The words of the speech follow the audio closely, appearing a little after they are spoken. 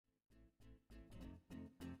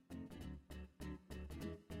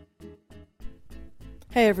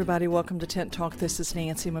Hey everybody, welcome to Tent Talk. This is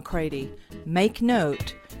Nancy McCready. Make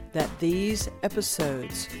note that these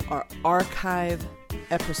episodes are archive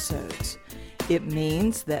episodes. It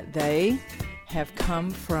means that they have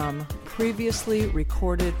come from previously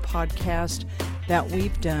recorded podcasts that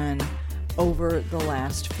we've done over the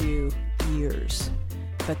last few years.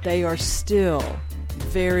 But they are still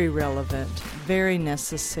very relevant, very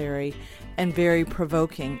necessary, and very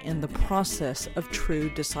provoking in the process of true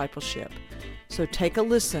discipleship. So take a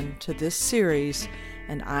listen to this series,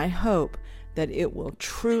 and I hope that it will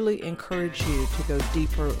truly encourage you to go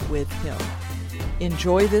deeper with Him.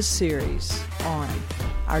 Enjoy this series on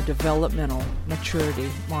our developmental maturity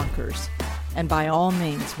markers. And by all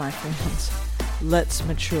means, my friends, let's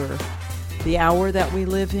mature. The hour that we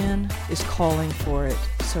live in is calling for it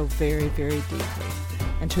so very, very deeply.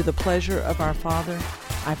 And to the pleasure of our Father,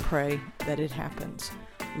 I pray that it happens.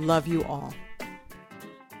 Love you all.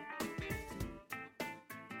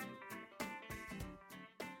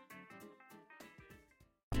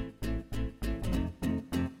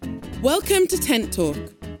 Welcome to Tent Talk,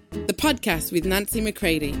 the podcast with Nancy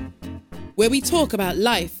McCready, where we talk about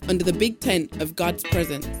life under the big tent of God's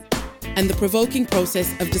presence and the provoking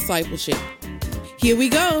process of discipleship. Here we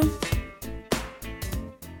go.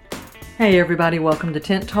 Hey everybody, welcome to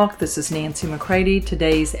Tent Talk. This is Nancy McCready.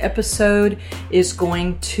 Today's episode is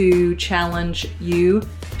going to challenge you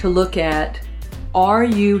to look at, are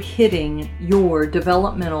you hitting your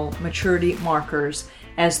developmental maturity markers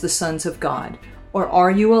as the sons of God? Or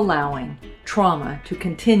are you allowing trauma to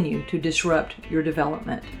continue to disrupt your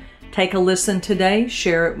development? Take a listen today,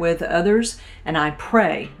 share it with others, and I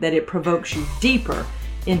pray that it provokes you deeper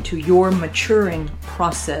into your maturing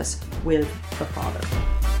process with the Father.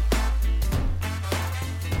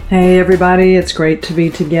 Hey everybody, it's great to be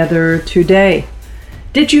together today.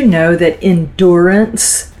 Did you know that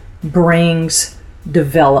endurance brings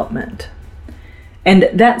development? And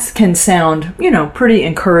that can sound, pretty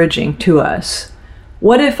encouraging to us.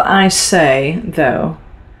 What if I say, though,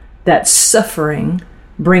 that suffering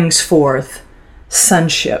brings forth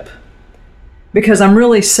sonship? Because I'm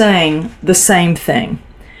really saying the same thing.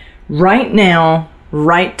 Right now,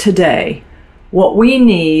 right today, what we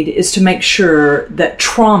need is to make sure that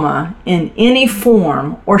trauma in any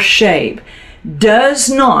form or shape does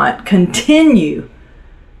not continue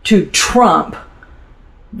to trump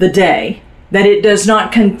the day, that it does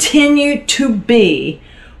not continue to be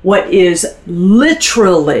what is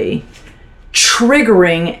literally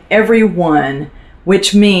triggering everyone,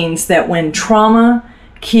 which means that when trauma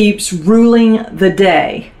keeps ruling the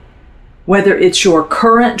day, whether it's your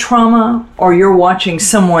current trauma or you're watching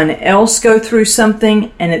someone else go through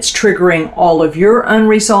something and it's triggering all of your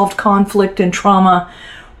unresolved conflict and trauma,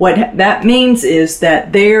 what that means is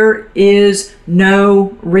that there is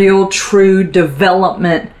no real true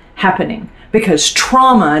development happening because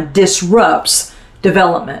trauma disrupts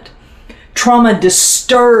development. Trauma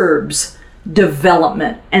disturbs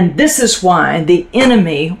development. And this is why the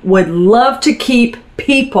enemy would love to keep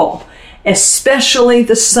people, especially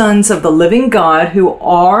the sons of the living God who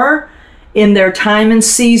are in their time and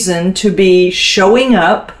season to be showing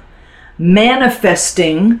up,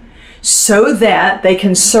 manifesting, so that they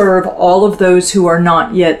can serve all of those who are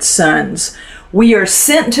not yet sons. We are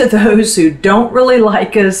sent to those who don't really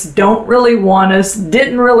like us, don't really want us,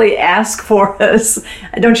 didn't really ask for us.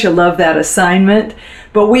 Don't you love that assignment?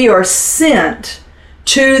 But we are sent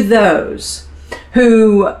to those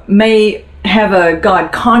who may have a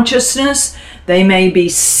God consciousness. They may be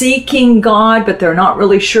seeking God, but they're not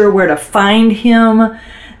really sure where to find Him.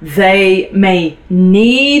 They may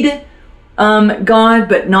need God,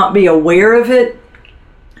 but not be aware of it.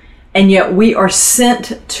 And yet we are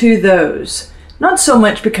sent to those. Not so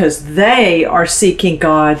much because they are seeking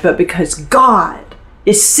God, but because God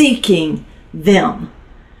is seeking them.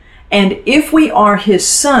 And if we are His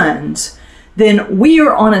sons, then we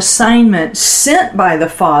are on assignment sent by the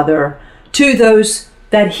Father to those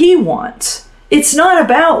that He wants. It's not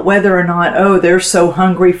about whether or not, they're so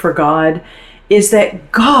hungry for God. Is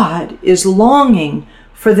that God is longing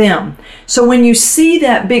for them. So when you see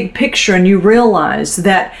that big picture and you realize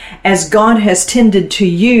that as God has tended to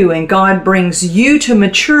you and God brings you to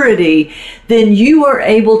maturity, then you are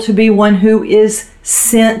able to be one who is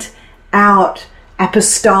sent out,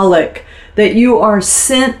 apostolic, that you are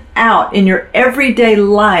sent out in your everyday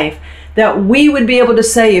life, that we would be able to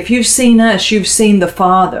say, if you've seen us, you've seen the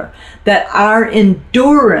Father, that our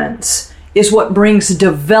endurance is what brings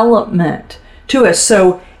development to us.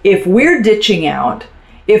 So if we're ditching out,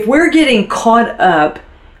 if we're getting caught up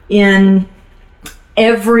in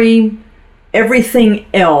everything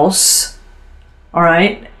else, all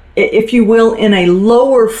right, if you will, in a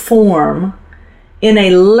lower form, in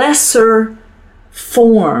a lesser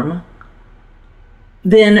form,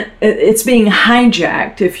 then it's being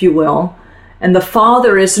hijacked, if you will, and the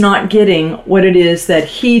Father is not getting what it is that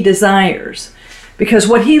He desires. Because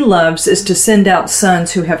what He loves is to send out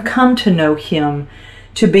sons who have come to know Him,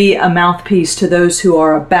 to be a mouthpiece to those who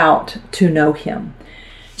are about to know Him.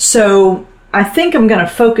 So I think I'm going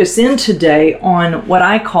to focus in today on what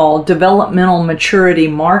I call developmental maturity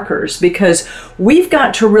markers, because we've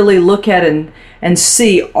got to really look at and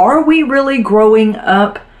see, are we really growing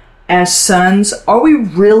up as sons? Are we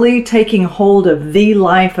really taking hold of the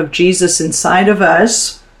life of Jesus inside of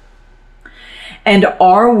us? And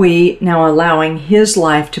are we now allowing His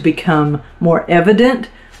life to become more evident,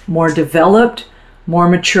 more developed, more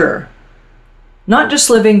mature? Not just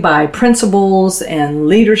living by principles and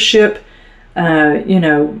leadership,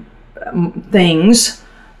 things.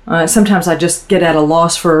 Sometimes I just get at a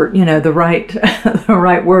loss for, the right, the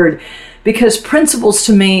right word, because principles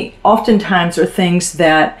to me oftentimes are things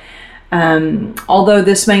that, although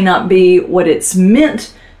this may not be what it's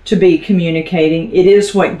meant to be communicating, it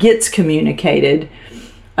is what gets communicated,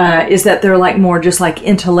 is that they're like more just like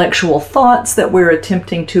intellectual thoughts that we're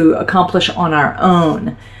attempting to accomplish on our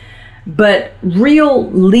own. But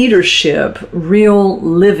real leadership, real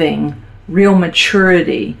living, real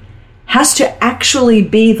maturity has to actually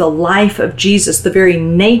be the life of Jesus, the very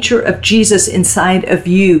nature of Jesus inside of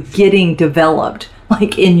you getting developed,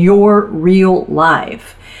 like in your real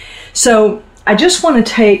life. So I just want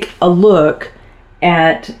to take a look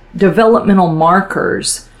at developmental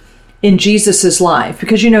markers in Jesus's life,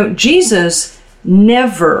 because Jesus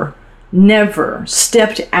never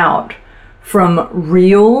stepped out from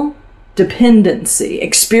real dependency,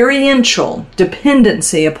 experiential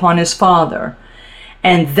dependency upon His Father.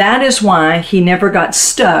 And that is why He never got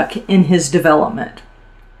stuck in His development.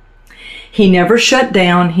 He never shut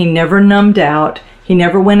down. He never numbed out. He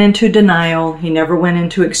never went into denial. He never went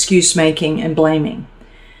into excuse making and blaming.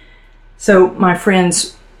 So, my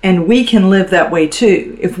friends, and we can live that way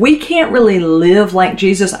too. If we can't really live like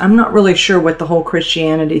Jesus, I'm not really sure what the whole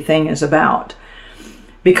Christianity thing is about.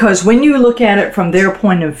 Because when you look at it from their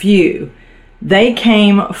point of view, they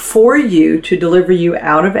came for you to deliver you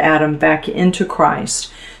out of Adam back into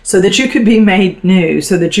Christ, so that you could be made new,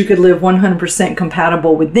 so that you could live 100%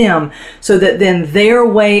 compatible with them, so that then their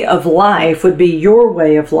way of life would be your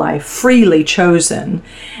way of life, freely chosen.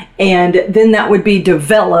 And then that would be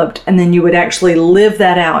developed, and then you would actually live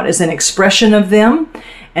that out as an expression of them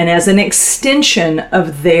and as an extension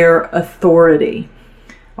of their authority.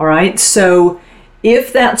 All right, so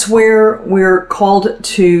if that's where we're called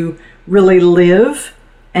to really live,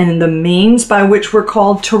 and the means by which we're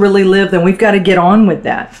called to really live, then we've got to get on with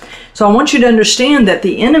that. So I want you to understand that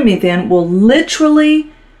the enemy then will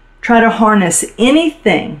literally try to harness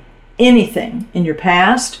anything in your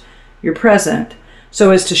past, your present,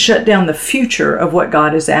 so as to shut down the future of what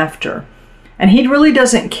God is after. And He really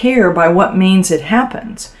doesn't care by what means it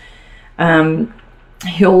happens.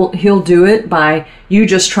 He'll do it by you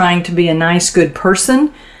just trying to be a nice, good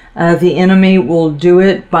person. The enemy will do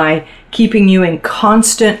it by keeping you in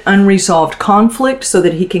constant, unresolved conflict so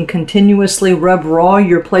that he can continuously rub raw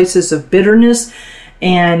your places of bitterness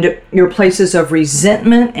and your places of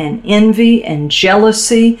resentment and envy and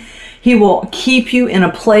jealousy. He will keep you in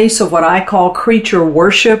a place of what I call creature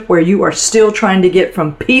worship, where you are still trying to get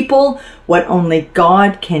from people what only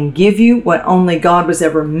God can give you, what only God was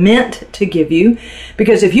ever meant to give you.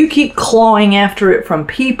 Because if you keep clawing after it from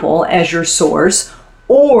people as your source,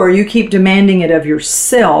 or you keep demanding it of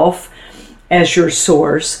yourself as your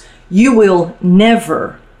source, you will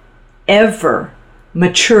never, ever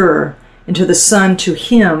mature into the son to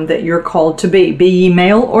Him that you're called to be. Be ye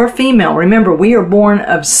male or female. Remember, we are born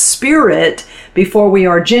of spirit before we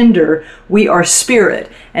are gender. We are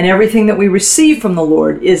spirit. And everything that we receive from the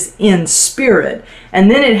Lord is in spirit.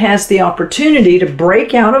 And then it has the opportunity to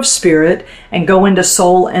break out of spirit and go into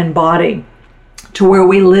soul and body, to where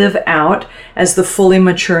we live out as the fully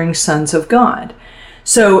maturing sons of God.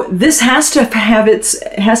 So this has to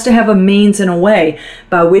have a means and a way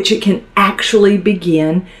by which it can actually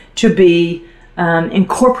begin to be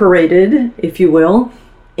incorporated, if you will,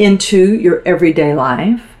 into your everyday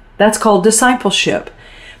life. That's called discipleship.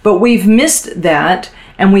 But we've missed that,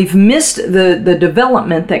 and we've missed the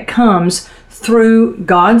development that comes through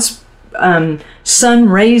God's son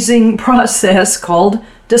raising process called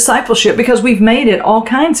discipleship, because we've made it all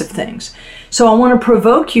kinds of things. So I want to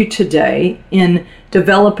provoke you today in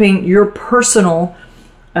developing your personal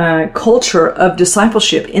culture of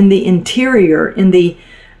discipleship in the interior, in the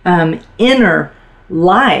inner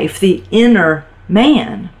life, the inner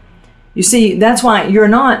man. You see, that's why you're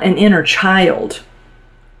not an inner child.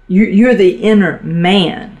 You're the inner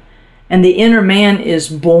man. And the inner man is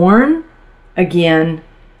born again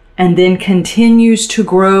and then continues to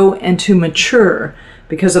grow and to mature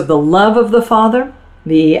because of the love of the Father,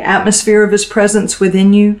 the atmosphere of His presence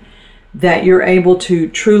within you, that you're able to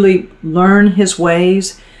truly learn His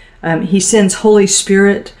ways. He sends Holy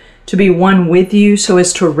Spirit to be one with you so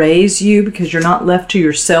as to raise you, because you're not left to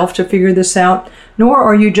yourself to figure this out, nor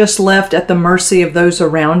are you just left at the mercy of those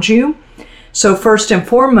around you. So first and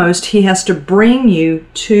foremost, He has to bring you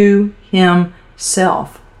to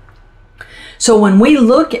Himself. So when we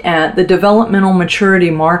look at the developmental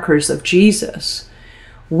maturity markers of Jesus,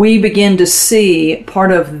 we begin to see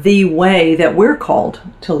part of the way that we're called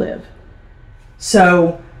to live.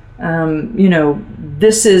 So,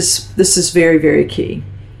 this is very, very key.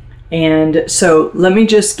 And so let me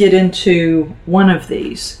just get into one of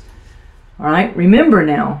these. All right. Remember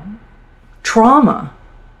now, trauma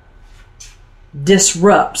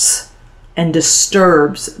disrupts and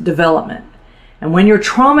disturbs development. And when you're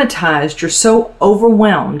traumatized, you're so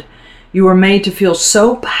overwhelmed, you are made to feel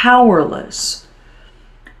so powerless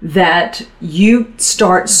that you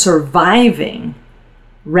start surviving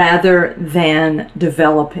rather than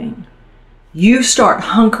developing. You start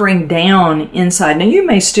hunkering down inside. Now, you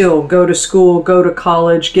may still go to school, go to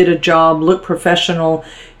college, get a job, look professional.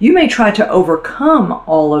 You may try to overcome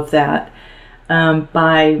all of that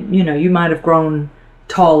by, you might have grown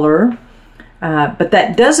taller, but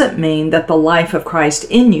that doesn't mean that the life of Christ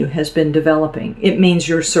in you has been developing. It means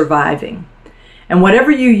you're surviving. And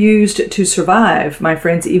whatever you used to survive, my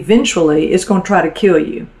friends, eventually it's going to try to kill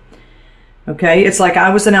you. Okay? It's like I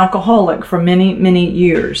was an alcoholic for many, many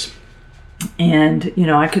years. And,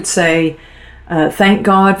 I could say, thank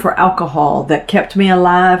God for alcohol that kept me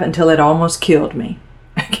alive until it almost killed me.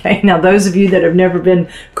 Okay, now those of you that have never been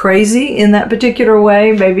crazy in that particular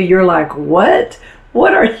way, maybe you're like, what?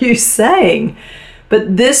 What are you saying?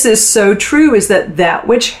 But this is so true, is that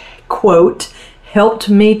which, quote, helped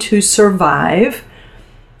me to survive,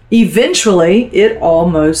 eventually it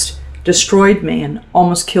almost destroyed me and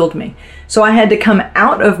almost killed me. So I had to come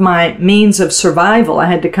out of my means of survival. I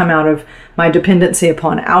had to come out of my dependency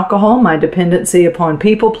upon alcohol, my dependency upon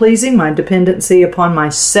people pleasing, my dependency upon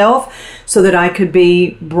myself, so that I could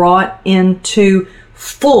be brought into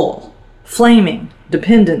full, flaming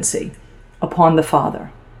dependency upon the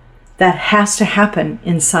Father. That has to happen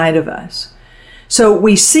inside of us. So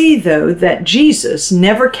we see, though, that Jesus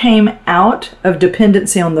never came out of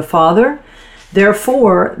dependency on the Father.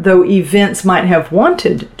 Therefore, though events might have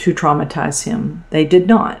wanted to traumatize him, they did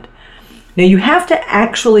not. Now, you have to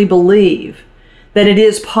actually believe that it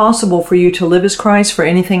is possible for you to live as Christ for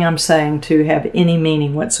anything I'm saying to have any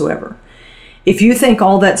meaning whatsoever. If you think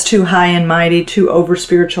all that's too high and mighty, too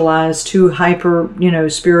over-spiritualized, too hyper,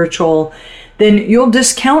 spiritual, then you'll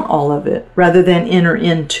discount all of it rather than enter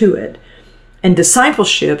into it. And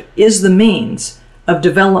discipleship is the means of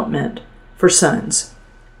development for sons.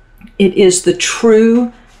 It is the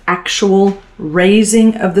true, actual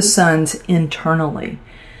raising of the sons internally.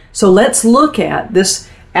 So let's look at this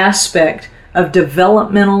aspect of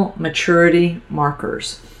developmental maturity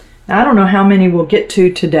markers. Now, I don't know how many we'll get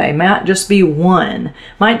to today. Might just be one.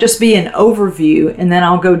 Might just be an overview, and then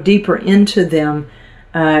I'll go deeper into them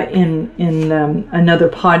in another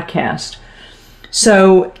podcast.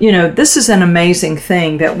 So, this is an amazing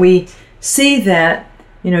thing that we see that,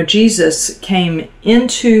 Jesus came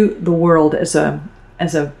into the world as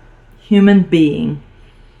a human being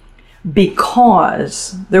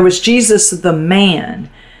because there was Jesus the man,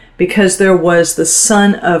 because there was the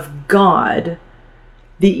Son of God,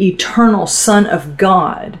 the eternal Son of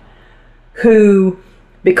God, who,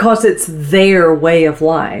 because it's their way of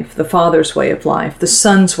life, the Father's way of life, the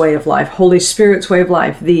Son's way of life, Holy Spirit's way of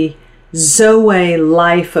life, the Zoe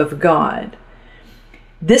life of God.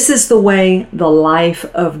 This is the way the life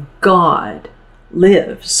of God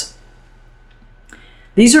lives.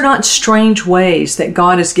 These are not strange ways that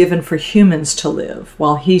God has given for humans to live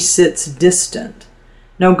while He sits distant.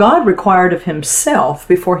 No, God required of Himself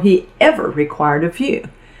before He ever required of you.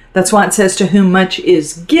 That's why it says, to whom much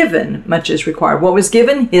is given, much is required. What was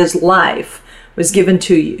given? His life was given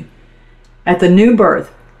to you. At the new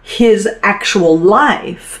birth, His actual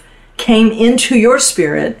life came into your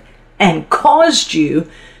spirit and caused you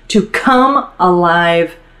to come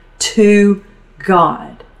alive to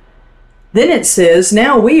God. Then it says,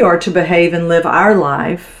 now we are to behave and live our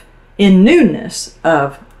life in newness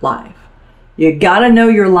of life. You got to know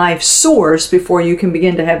your life source before you can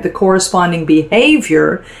begin to have the corresponding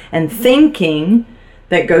behavior and thinking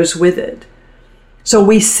that goes with it. So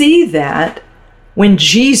we see that when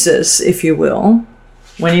Jesus, if you will,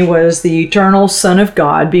 when he was the eternal Son of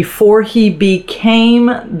God, before he became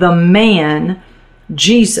the man,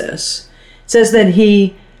 Jesus, says that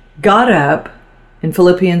he got up in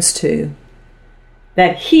Philippians 2,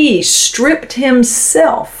 that he stripped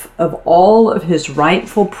himself of all of his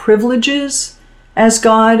rightful privileges as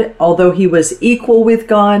God. Although he was equal with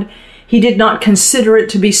God, he did not consider it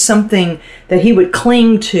to be something that he would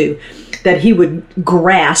cling to, that he would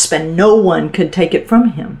grasp, and no one could take it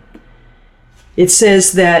from him. It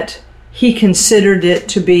says that he considered it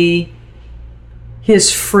to be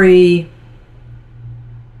his free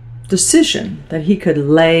decision, that he could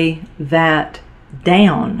lay that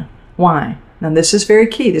down. Why? Now this is very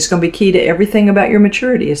key. This is going to be key to everything about your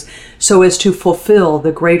maturity, is so as to fulfill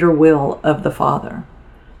the greater will of the Father.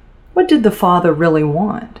 What did the Father really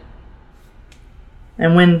want?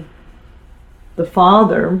 And when the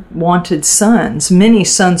Father wanted sons, many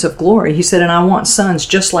sons of glory, he said, and I want sons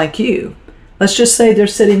just like you. Let's just say they're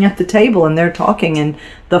sitting at the table and they're talking, and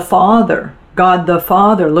the Father, God the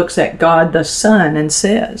Father, looks at God the Son and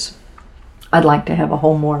says, I'd like to have a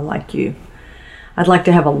whole more like you. I'd like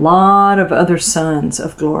to have a lot of other sons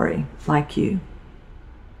of glory like you.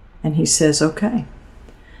 And he says, okay.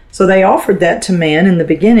 So they offered that to man in the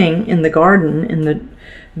beginning, in the garden,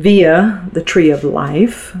 via the tree of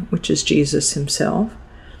life, which is Jesus himself.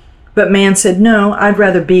 But man said, no, I'd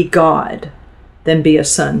rather be God than be a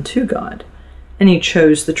son to God. And he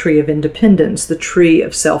chose the tree of independence, the tree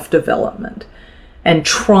of self-development. And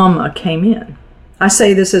trauma came in. I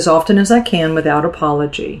say this as often as I can without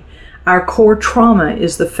apology. Our core trauma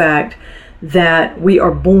is the fact that we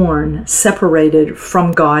are born separated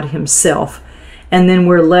from God himself. And then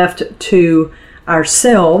we're left to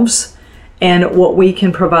ourselves and what we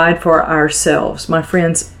can provide for ourselves. My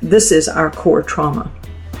friends, this is our core trauma.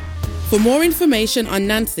 For more information on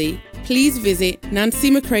Nancy, please visit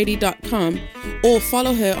nancymccready.com or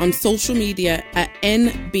follow her on social media at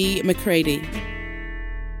NBMcCready.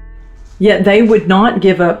 Yet they would not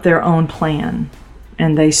give up their own plan,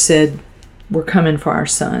 and they said, we're coming for our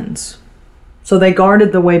sons. So they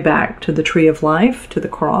guarded the way back to the tree of life, to the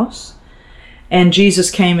cross, and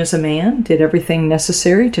Jesus came as a man, did everything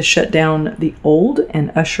necessary to shut down the old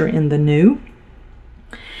and usher in the new.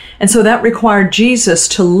 And so that required Jesus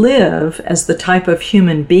to live as the type of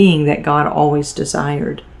human being that God always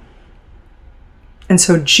desired. And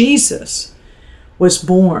so Jesus was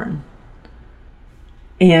born.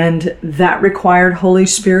 And that required Holy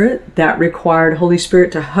Spirit. That required Holy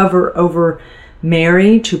Spirit to hover over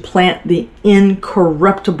Mary, to plant the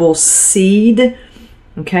incorruptible seed,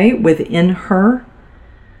 okay, within her.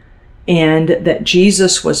 And that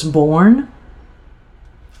Jesus was born.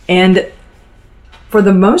 And for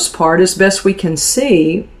the most part, as best we can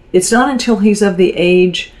see, it's not until he's of the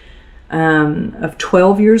age of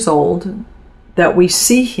 12 years old that we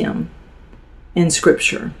see him in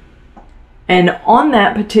Scripture. And on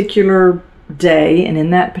that particular day and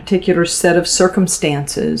in that particular set of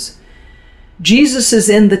circumstances, Jesus is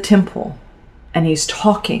in the temple and he's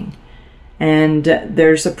talking. And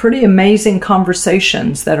there's a pretty amazing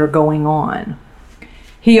conversations that are going on.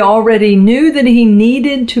 He already knew that he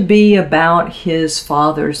needed to be about his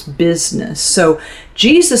Father's business. So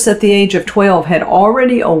Jesus at the age of 12 had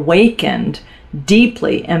already awakened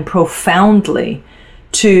deeply and profoundly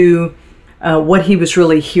to what he was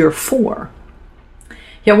really here for.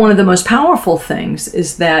 Yet one of the most powerful things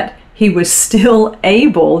is that he was still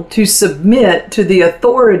able to submit to the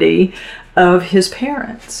authority of his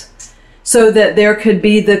parents, so that there could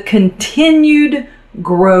be the continued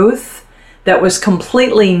growth that was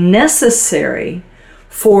completely necessary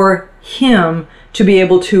for him to be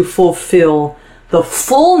able to fulfill the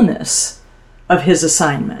fullness of his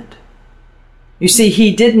assignment. You see,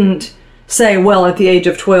 he didn't say, well, at the age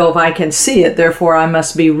of 12, I can see it, therefore I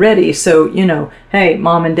must be ready. So, hey,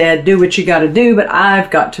 mom and dad, do what you got to do, but I've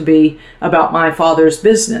got to be about my Father's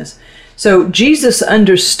business. So Jesus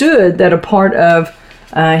understood that a part of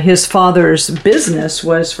his Father's business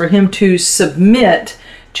was for him to submit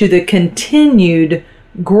to the continued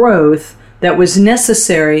growth that was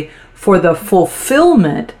necessary for the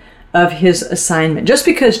fulfillment of his assignment. Just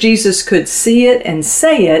because Jesus could see it and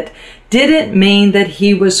say it didn't mean that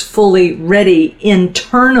he was fully ready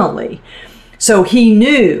internally. So he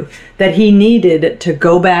knew that he needed to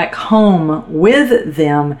go back home with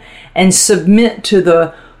them and submit to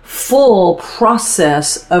the full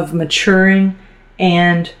process of maturing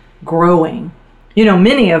and growing.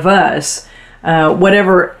 Many of us,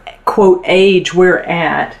 whatever, quote, age we're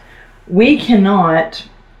at, we cannot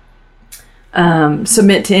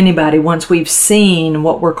submit to anybody once we've seen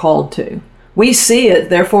what we're called to. We see it,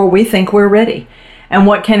 therefore we think we're ready. And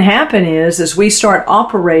what can happen is we start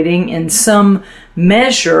operating in some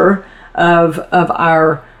measure of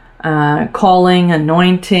our calling,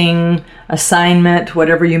 anointing, assignment,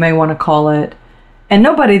 whatever you may want to call it. And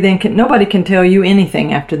nobody can tell you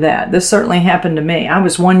anything after that. This certainly happened to me. I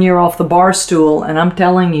was 1 year off the bar stool, and I'm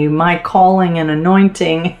telling you, my calling and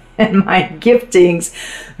anointing and my giftings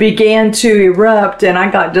began to erupt, and I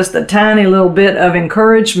got just a tiny little bit of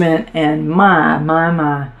encouragement, and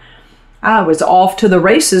my, I was off to the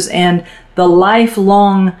races. And the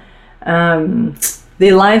lifelong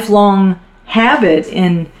habit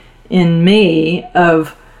in me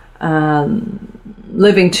of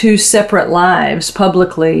living two separate lives,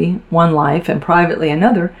 publicly one life and privately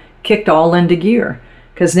another, kicked all into gear.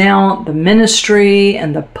 Because now the ministry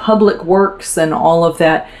and the public works and all of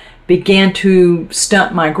that began to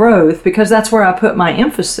stunt my growth, because that's where I put my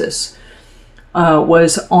emphasis,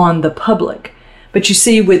 was on the public. But you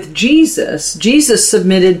see, with Jesus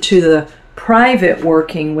submitted to the private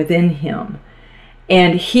working within him.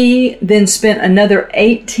 And he then spent another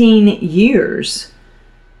 18 years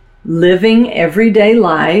living everyday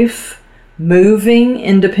life, moving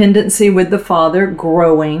in dependency with the Father,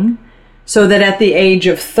 growing, so that at the age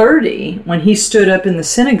of 30, when he stood up in the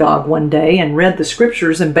synagogue one day and read the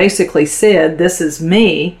scriptures and basically said, "This is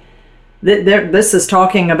me, this is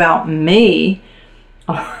talking about me,"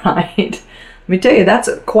 all right, let me tell you, that's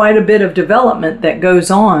quite a bit of development that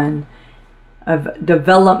goes on, of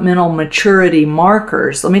developmental maturity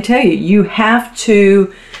markers. Let me tell you, you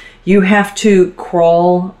have to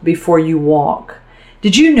crawl before you walk.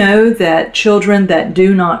 Did you know that children that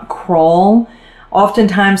do not crawl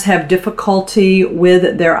oftentimes have difficulty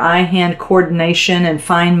with their eye-hand coordination and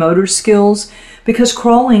fine motor skills? Because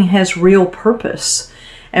crawling has real purpose.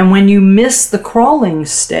 And when you miss the crawling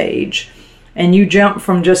stage and you jump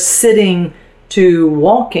from just sitting to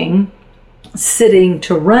walking, sitting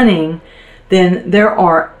to running, then there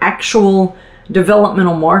are actual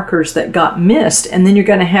developmental markers that got missed, and then you're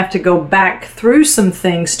going to have to go back through some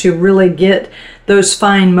things to really get those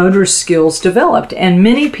fine motor skills developed. And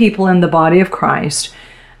many people in the body of Christ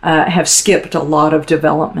have skipped a lot of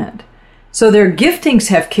development. So their giftings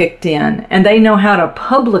have kicked in, and they know how to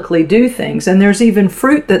publicly do things, and there's even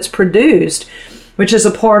fruit that's produced, which is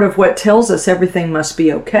a part of what tells us everything must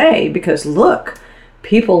be okay, because look,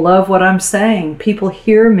 people love what I'm saying. People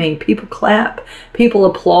hear me. People clap. People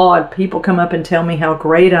applaud. People come up and tell me how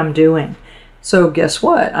great I'm doing. So guess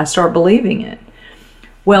what? I start believing it.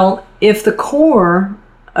 Well, if the core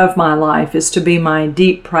of my life is to be my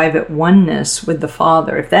deep private oneness with the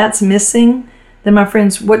Father, if that's missing, then my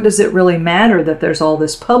friends, what does it really matter that there's all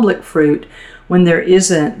this public fruit when there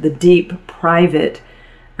isn't the deep private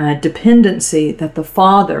dependency that the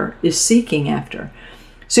Father is seeking after?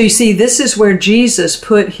 So you see, this is where Jesus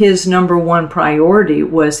put his number one priority,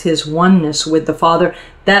 was his oneness with the Father.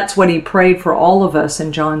 That's what he prayed for all of us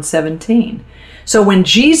in John 17. So when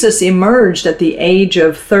Jesus emerged at the age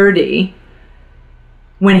of 30,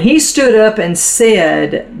 when he stood up and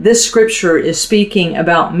said, "This scripture is speaking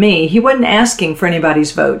about me," he wasn't asking for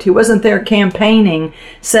anybody's vote. He wasn't there campaigning,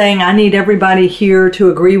 saying, "I need everybody here to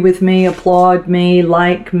agree with me, applaud me,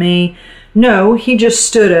 like me." No, he just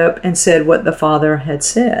stood up and said what the Father had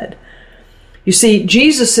said. You see,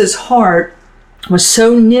 Jesus's heart was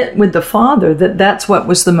so knit with the Father that that's what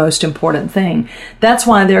was the most important thing. That's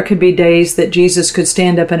why there could be days that Jesus could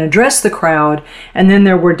stand up and address the crowd, and then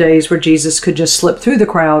there were days where Jesus could just slip through the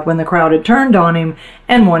crowd when the crowd had turned on him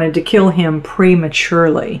and wanted to kill him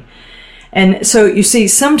prematurely. And so, you see,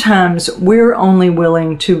 sometimes we're only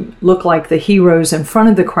willing to look like the heroes in front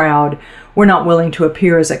of the crowd. We're not willing to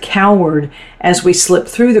appear as a coward as we slip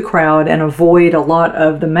through the crowd and avoid a lot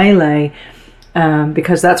of the melee,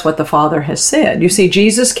 because that's what the Father has said. You see,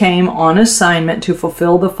 Jesus came on assignment to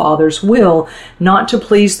fulfill the Father's will, not to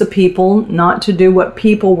please the people, not to do what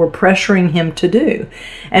people were pressuring him to do.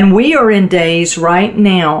 And we are in days right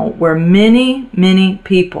now where many, many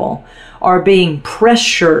people are being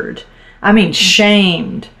pressured,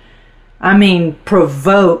 shamed,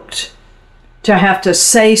 provoked to have to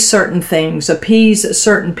say certain things, appease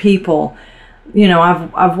certain people. You know,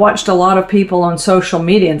 I've watched a lot of people on social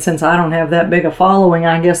media, and since I don't have that big a following,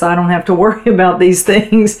 I guess I don't have to worry about these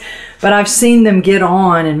things. But I've seen them get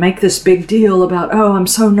on and make this big deal about, "Oh, I'm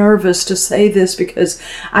so nervous to say this because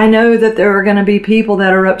I know that there are going to be people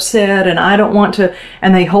that are upset and I don't want to,"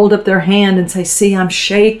 and they hold up their hand and say, "See, I'm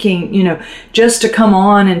shaking," just to come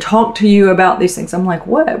on and talk to you about these things. I'm like,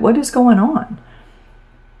 what is going on?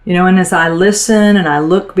 And as I listen and I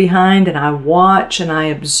look behind and I watch and I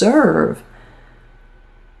observe,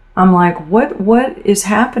 I'm like, what is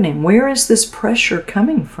happening? Where is this pressure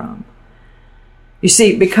coming from? You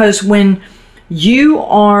see, because when you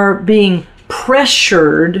are being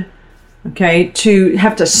pressured, okay, to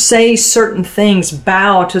have to say certain things,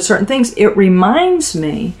 bow to certain things, it reminds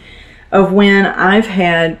me of when I've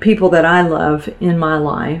had people that I love in my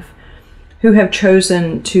life who have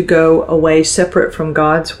chosen to go away separate from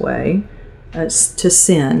God's way, to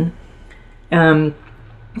sin, and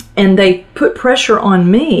they put pressure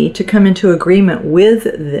on me to come into agreement with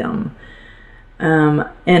them.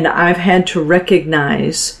 And I've had to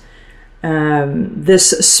recognize this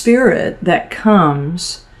spirit that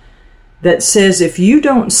comes that says, if you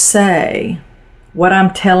don't say what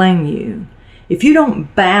I'm telling you, if you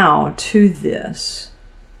don't bow to this,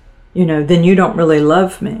 then you don't really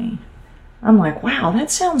love me. I'm like, wow, that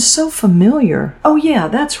sounds so familiar. Oh yeah,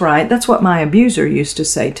 that's right. That's what my abuser used to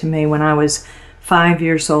say to me when I was 5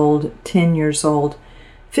 years old, 10 years old,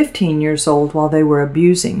 15 years old, while they were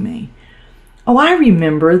abusing me. Oh, I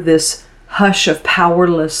remember this hush of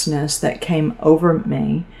powerlessness that came over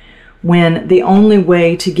me when the only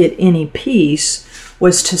way to get any peace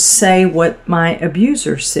was to say what my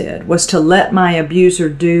abuser said, was to let my abuser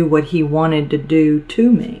do what he wanted to do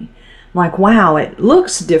to me. Like, wow, it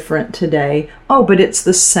looks different today. Oh, but it's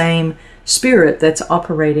the same spirit that's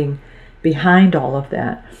operating behind all of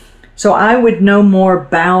that. So I would no more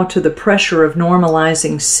bow to the pressure of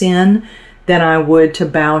normalizing sin than I would to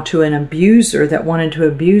bow to an abuser that wanted to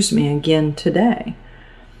abuse me again today.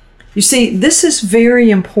 You see, this is very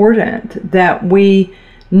important that we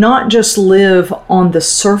not just live on the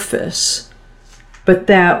surface, but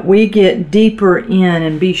that we get deeper in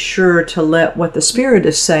and be sure to let what the Spirit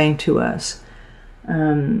is saying to us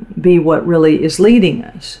be what really is leading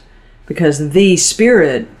us. Because the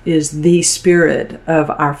Spirit is the Spirit of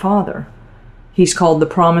our Father. He's called the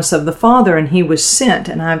promise of the Father, and He was sent,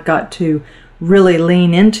 and I've got to really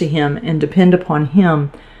lean into Him and depend upon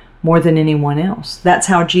Him more than anyone else. That's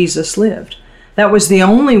how Jesus lived. That was the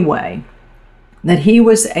only way that He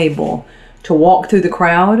was able to walk through the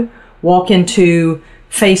crowd, walk into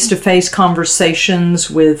face-to-face conversations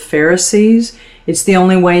with Pharisees. It's the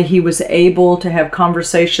only way He was able to have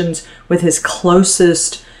conversations with His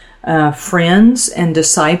closest friends and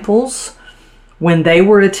disciples when they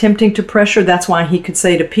were attempting to pressure. That's why He could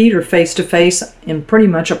say to Peter face-to-face in pretty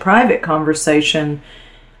much a private conversation,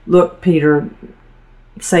 look, Peter,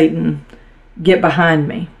 Satan, get behind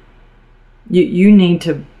me. You need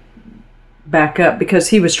to back up, because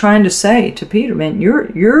he was trying to say to Peter, man,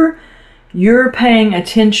 you're paying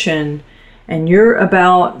attention and you're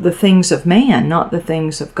about the things of man, not the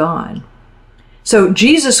things of God. So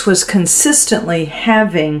Jesus was consistently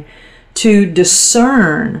having to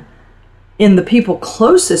discern in the people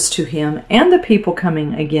closest to Him and the people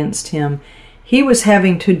coming against Him. He was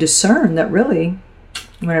having to discern that really,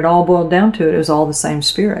 when it all boiled down to it, it was all the same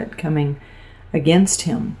spirit coming against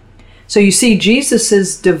Him. So you see,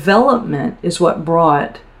 Jesus's development is what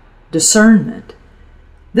brought discernment.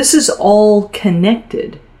 This is all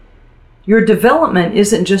connected. Your development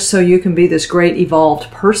isn't just so you can be this great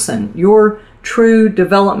evolved person. Your true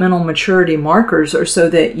developmental maturity markers are so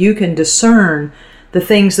that you can discern the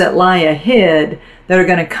things that lie ahead that are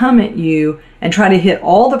going to come at you and try to hit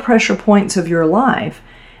all the pressure points of your life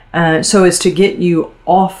so as to get you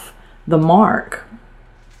off the mark,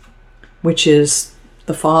 which is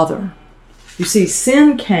the Father. You see,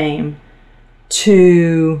 sin came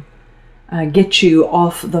to get you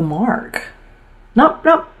off the mark. Not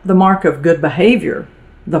the mark of good behavior,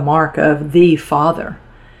 the mark of the Father.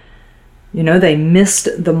 They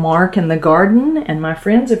missed the mark in the garden, and my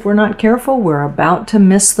friends, if we're not careful, we're about to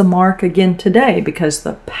miss the mark again today, because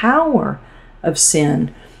the power of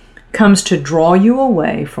sin comes to draw you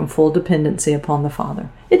away from full dependency upon the Father.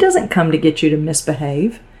 It doesn't come to get you to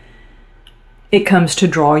misbehave. It comes to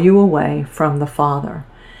draw you away from the Father.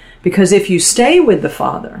 Because if you stay with the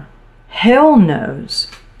Father, hell knows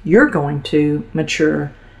you're going to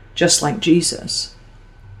mature just like Jesus.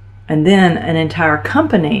 And then an entire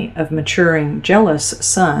company of maturing, jealous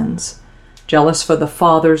sons, jealous for the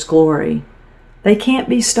Father's glory, they can't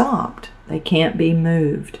be stopped. They can't be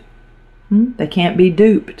moved. They can't be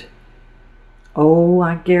duped. Oh,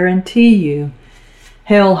 I guarantee you,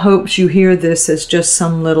 hell hopes you hear this as just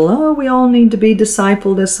some little, we all need to be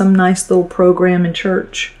discipled as some nice little program in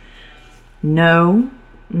church. No,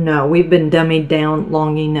 we've been dummied down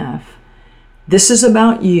long enough. This is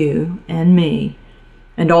about you and me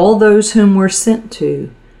and all those whom we're sent to,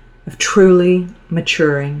 of truly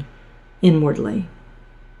maturing inwardly.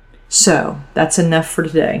 So, that's enough for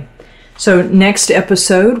today. So next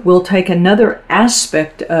episode, we'll take another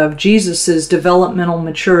aspect of Jesus's developmental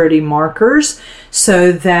maturity markers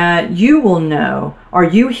so that you will know, are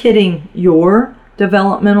you hitting your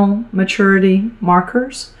developmental maturity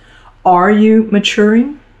markers? Are you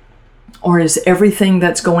maturing? Or is everything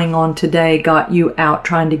that's going on today got you out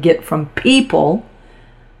trying to get from people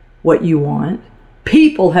what you want?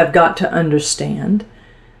 People have got to understand.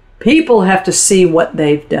 People have to see what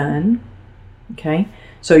they've done. Okay?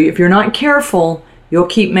 So if you're not careful, you'll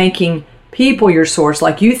keep making people your source.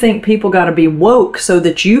 Like you think people got to be woke so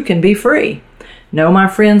that you can be free. No, my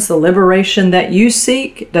friends, the liberation that you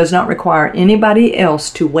seek does not require anybody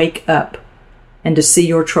else to wake up and to see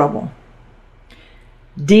your trouble.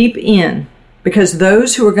 Deep in, because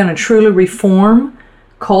those who are going to truly reform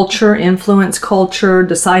culture, influence culture,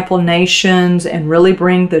 disciple nations, and really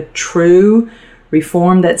bring the true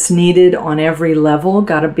reform that's needed on every level,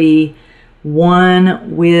 got to be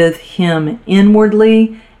one with Him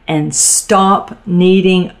inwardly and stop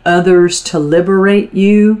needing others to liberate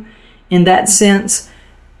you, in that sense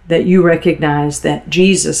that you recognize that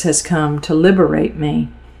Jesus has come to liberate me.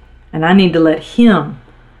 And I need to let Him,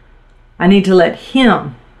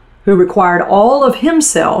 who required all of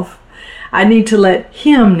Himself, I need to let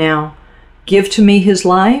Him now give to me His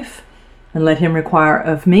life and let Him require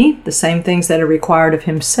of me the same things that are required of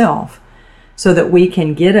Himself, so that we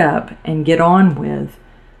can get up and get on with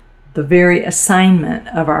the very assignment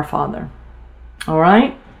of our Father. All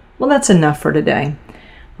right? Well, that's enough for today.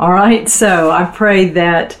 All right? So I pray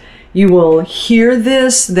that you will hear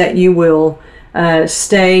this, that you will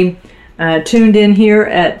stay tuned in here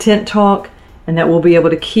at Tent Talk, and that we'll be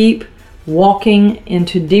able to keep walking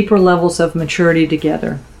into deeper levels of maturity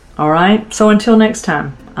together. All right? So until next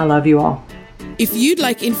time, I love you all. If you'd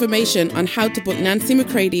like information on how to book Nancy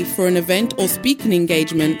McCready for an event or speaking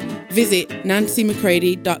engagement, visit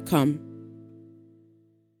nancymccready.com.